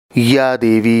या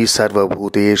देवी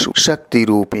सर्वभूतेषु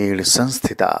शक्तिरूपेण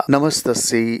संस्थिता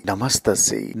नमस्तस्यै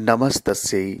नमस्तस्यै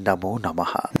नमस्तस्यै नमो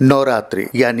नमः। नवरात्रि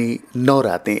यानी 9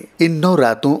 रातें। इन 9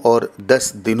 रातों और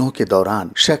 10 दिनों के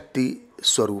दौरान शक्ति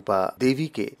स्वरूपा देवी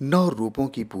के 9 रूपों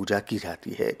की पूजा की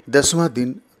जाती है। 10वां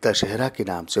दिन दशहरा के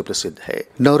नाम से प्रसिद्ध है।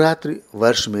 नवरात्रि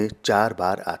वर्ष में 4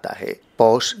 बार आता है।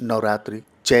 पौष नवरात्रि,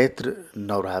 चैत्र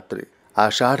नवरात्रि,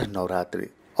 आषाढ़ नवरात्रि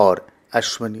और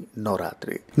अश्विनी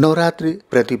नवरात्रि। नवरात्रि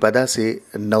प्रतिपदा से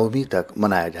नवमी तक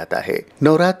मनाया जाता है।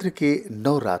 नवरात्रि के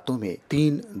 9 रातों में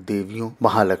 3 देवियों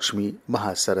महालक्ष्मी,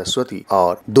 महासरस्वती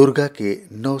और दुर्गा के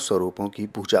 9 स्वरूपों की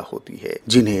पूजा होती है,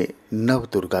 जिन्हें नव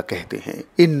दुर्गा कहते हैं।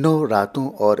 इन 9 रातों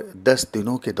और 10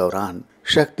 दिनों के दौरान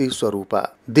शक्ति स्वरूपा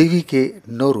देवी के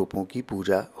 9 रूपों की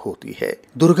पूजा होती है।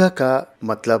 दुर्गा का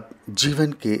मतलब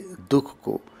जीवन के दुख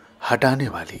को हटाने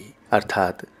वाली,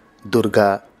 अर्थात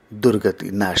दुर्गा दुर्गति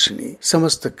नाशिनी,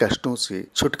 समस्त कष्टों से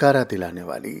छुटकारा दिलाने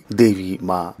वाली देवी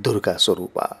माँ दुर्गा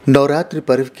स्वरूपा। नवरात्रि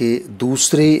पर्व के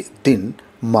दूसरे दिन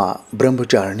माँ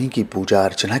ब्रह्मचारिणी की पूजा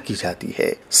अर्चना की जाती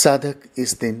है। साधक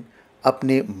इस दिन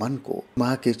अपने मन को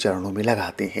माँ के चरणों में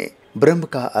लगाते हैं। ब्रह्म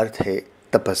का अर्थ है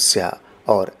तपस्या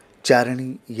और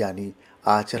चारिणी यानी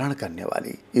आचरण करने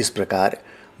वाली। इस प्रकार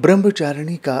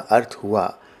ब्रह्मचारिणी का अर्थ हुआ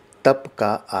तप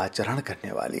का आचरण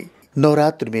करने वाली।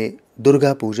 नवरात्र में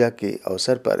दुर्गा पूजा के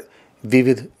अवसर पर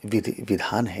विविध विधि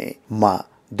विधान हैं। माँ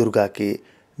दुर्गा के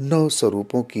 9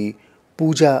 स्वरूपों की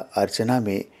पूजा अर्चना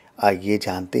में आइए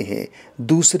जानते हैं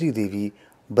दूसरी देवी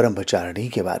ब्रह्मचारिणी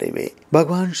के बारे में।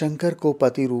 भगवान शंकर को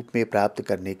पति रूप में प्राप्त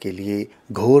करने के लिए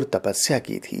घोर तपस्या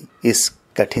की थी। इस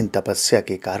कठिन तपस्या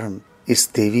के कारण इस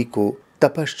देवी को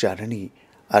तपश्चारिणी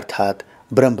अर्थात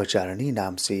ब्रह्मचारिणी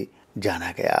नाम से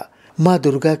जाना गया। माँ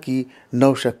दुर्गा की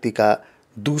 9 शक्ति का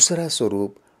दूसरा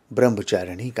स्वरूप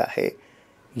ब्रह्मचारिणी का है।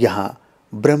 यहाँ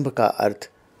ब्रह्म का अर्थ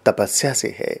तपस्या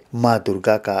से है। माँ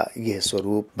दुर्गा का यह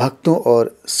स्वरूप भक्तों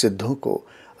और सिद्धों को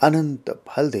अनंत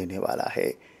फल देने वाला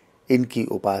है। इनकी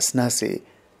उपासना से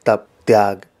तप,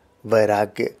 त्याग,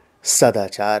 वैराग्य,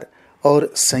 सदाचार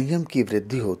और संयम की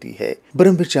वृद्धि होती है।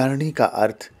 ब्रह्मचारिणी का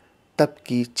अर्थ तप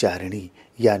की चारिणी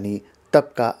यानी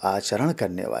तप का आचरण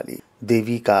करने वाली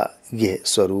देवी का यह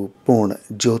स्वरूप पूर्ण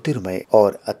ज्योतिर्मय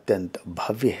और अत्यंत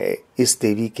भव्य है। इस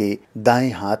देवी के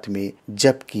दाएं हाथ में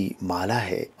जप की माला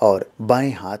है और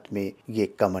बाएं हाथ में ये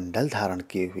कमंडल धारण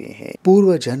किए हुए हैं।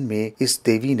 पूर्व जन्म में इस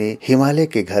देवी ने हिमालय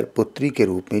के घर पुत्री के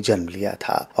रूप में जन्म लिया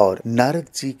था और नारद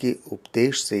जी के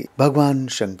उपदेश से भगवान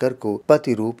शंकर को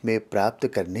पति रूप में प्राप्त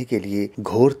करने के लिए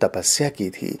घोर तपस्या की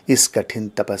थी। इस कठिन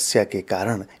तपस्या के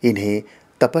कारण इन्हें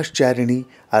तपश्चारिणी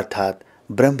अर्थात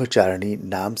ब्रह्मचारिणी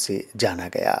नाम से जाना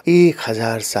गया।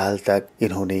 1000 साल तक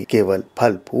इन्होंने केवल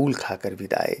फल फूल खाकर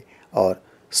बिताए और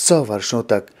 100 वर्षों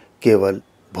तक केवल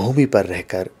भूमि पर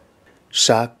रहकर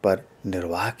शाक पर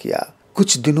निर्वाह किया।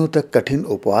 कुछ दिनों तक कठिन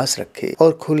उपवास रखे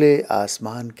और खुले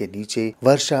आसमान के नीचे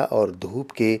वर्षा और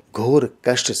धूप के घोर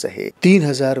कष्ट सहे।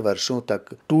 3000 वर्षों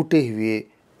तक टूटे हुए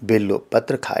बेल्लो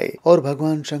पत्र खाए और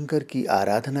भगवान शंकर की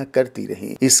आराधना करती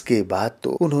रहीं। इसके बाद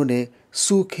तो उन्होंने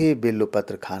सूखे बेल्लो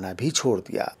पत्र खाना भी छोड़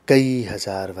दिया। कई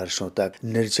हजार वर्षों तक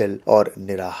निर्जल और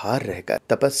निराहार रहकर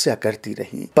तपस्या करती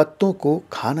रहीं। पत्तों को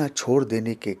खाना छोड़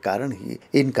देने के कारण ही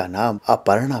इनका नाम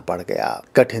अपर्णा पड़ गया।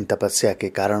 कठिन तपस्या के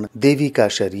कारण देवी का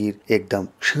शरीर एकदम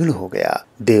क्षीण हो गया।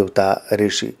 देवता,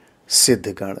 ऋषि,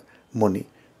 सिद्धगण, मुनि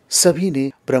सभी ने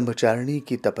ब्रह्मचारिणी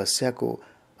की तपस्या को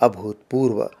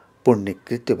अभूतपूर्व पुण्य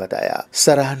कृत्य बताया,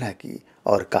 सराहना की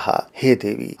और कहा, हे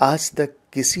देवी, आज तक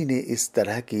किसी ने इस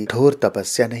तरह की घोर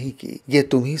तपस्या नहीं की। ये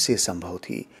तुम्ही से संभव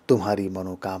थी। तुम्हारी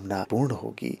मनोकामना पूर्ण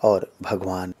होगी और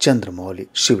भगवान चंद्रमौली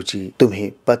शिव जी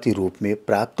तुम्हें पति रूप में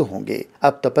प्राप्त होंगे।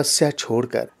 अब तपस्या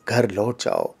छोड़कर घर लौट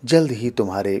जाओ। जल्द ही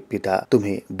तुम्हारे पिता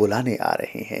तुम्हें बुलाने आ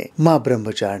रहे हैं। माँ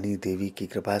ब्रह्मचारिणी देवी की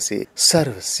कृपा से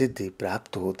सर्व सिद्धि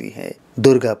प्राप्त होती है।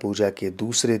 दुर्गा पूजा के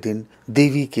दूसरे दिन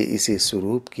देवी के इसी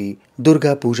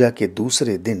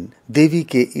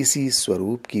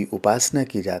स्वरूप की उपासना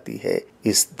की जाती है।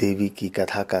 इस देवी की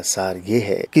कथा का सार ये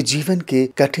है कि जीवन के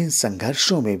कठिन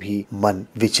संघर्षों में भी मन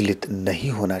विचलित नहीं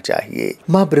होना चाहिए।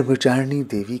 माँ ब्रह्मचारिणी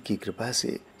देवी की कृपा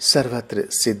से सर्वत्र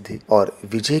सिद्धि और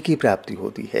विजय की प्राप्ति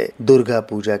होती है। दुर्गा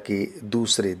पूजा के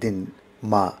दूसरे दिन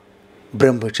माँ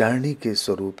ब्रह्मचारिणी के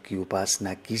स्वरूप की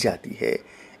उपासना की जाती है।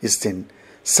 इस दिन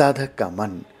साधक का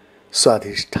मन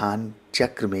स्वाधिष्ठान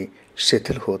चक्र में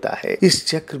शिथिल होता है। इस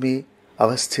चक्र में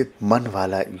अवस्थित मन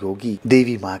वाला योगी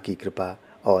देवी माँ की कृपा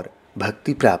और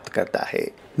भक्ति प्राप्त करता है।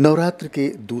 नवरात्र के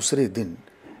दूसरे दिन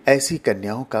ऐसी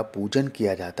कन्याओं का पूजन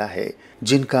किया जाता है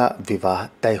जिनका विवाह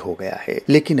तय हो गया है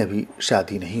लेकिन अभी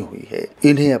शादी नहीं हुई है।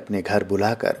 इन्हें अपने घर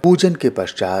बुलाकर पूजन के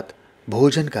पश्चात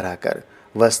भोजन कराकर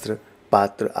वस्त्र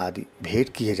पात्र आदि भेंट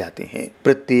किए जाते हैं।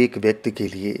 प्रत्येक व्यक्ति के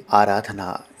लिए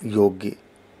आराधना योग्य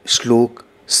श्लोक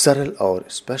सरल और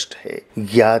स्पष्ट है।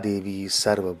 या देवी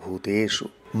सर्वभूतेषु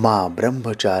मां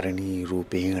ब्रह्मचारिणी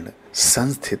रूपेण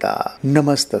संस्थिता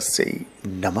नमस्तस्यै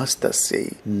नमस्तस्यै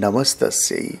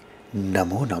नमस्तस्यै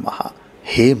नमो नमः।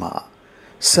 हे मां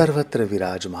सर्वत्र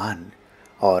विराजमान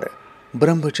और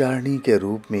ब्रह्मचारिणी के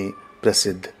रूप में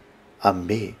प्रसिद्ध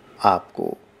अम्बे,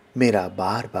 आपको मेरा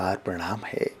बार बार प्रणाम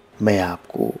है। मैं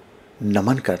आपको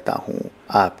नमन करता हूँ,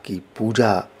 आपकी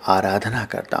पूजा आराधना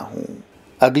करता हूँ।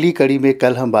 अगली कड़ी में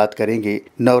कल हम बात करेंगे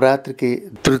नवरात्र के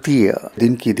तृतीय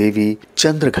दिन की देवी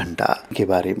चंद्रघंटा के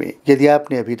बारे में। यदि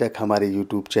आपने अभी तक हमारे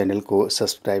YouTube चैनल को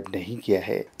सब्सक्राइब नहीं किया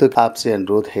है तो आपसे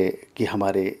अनुरोध है कि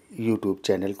हमारे YouTube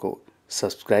चैनल को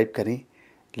सब्सक्राइब करें,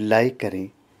 लाइक करें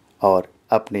और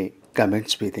अपने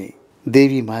कमेंट्स भी दें।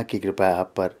 देवी माँ की कृपा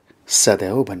आप पर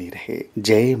सदैव बनी रहे।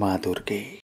 जय माँ दुर्गे।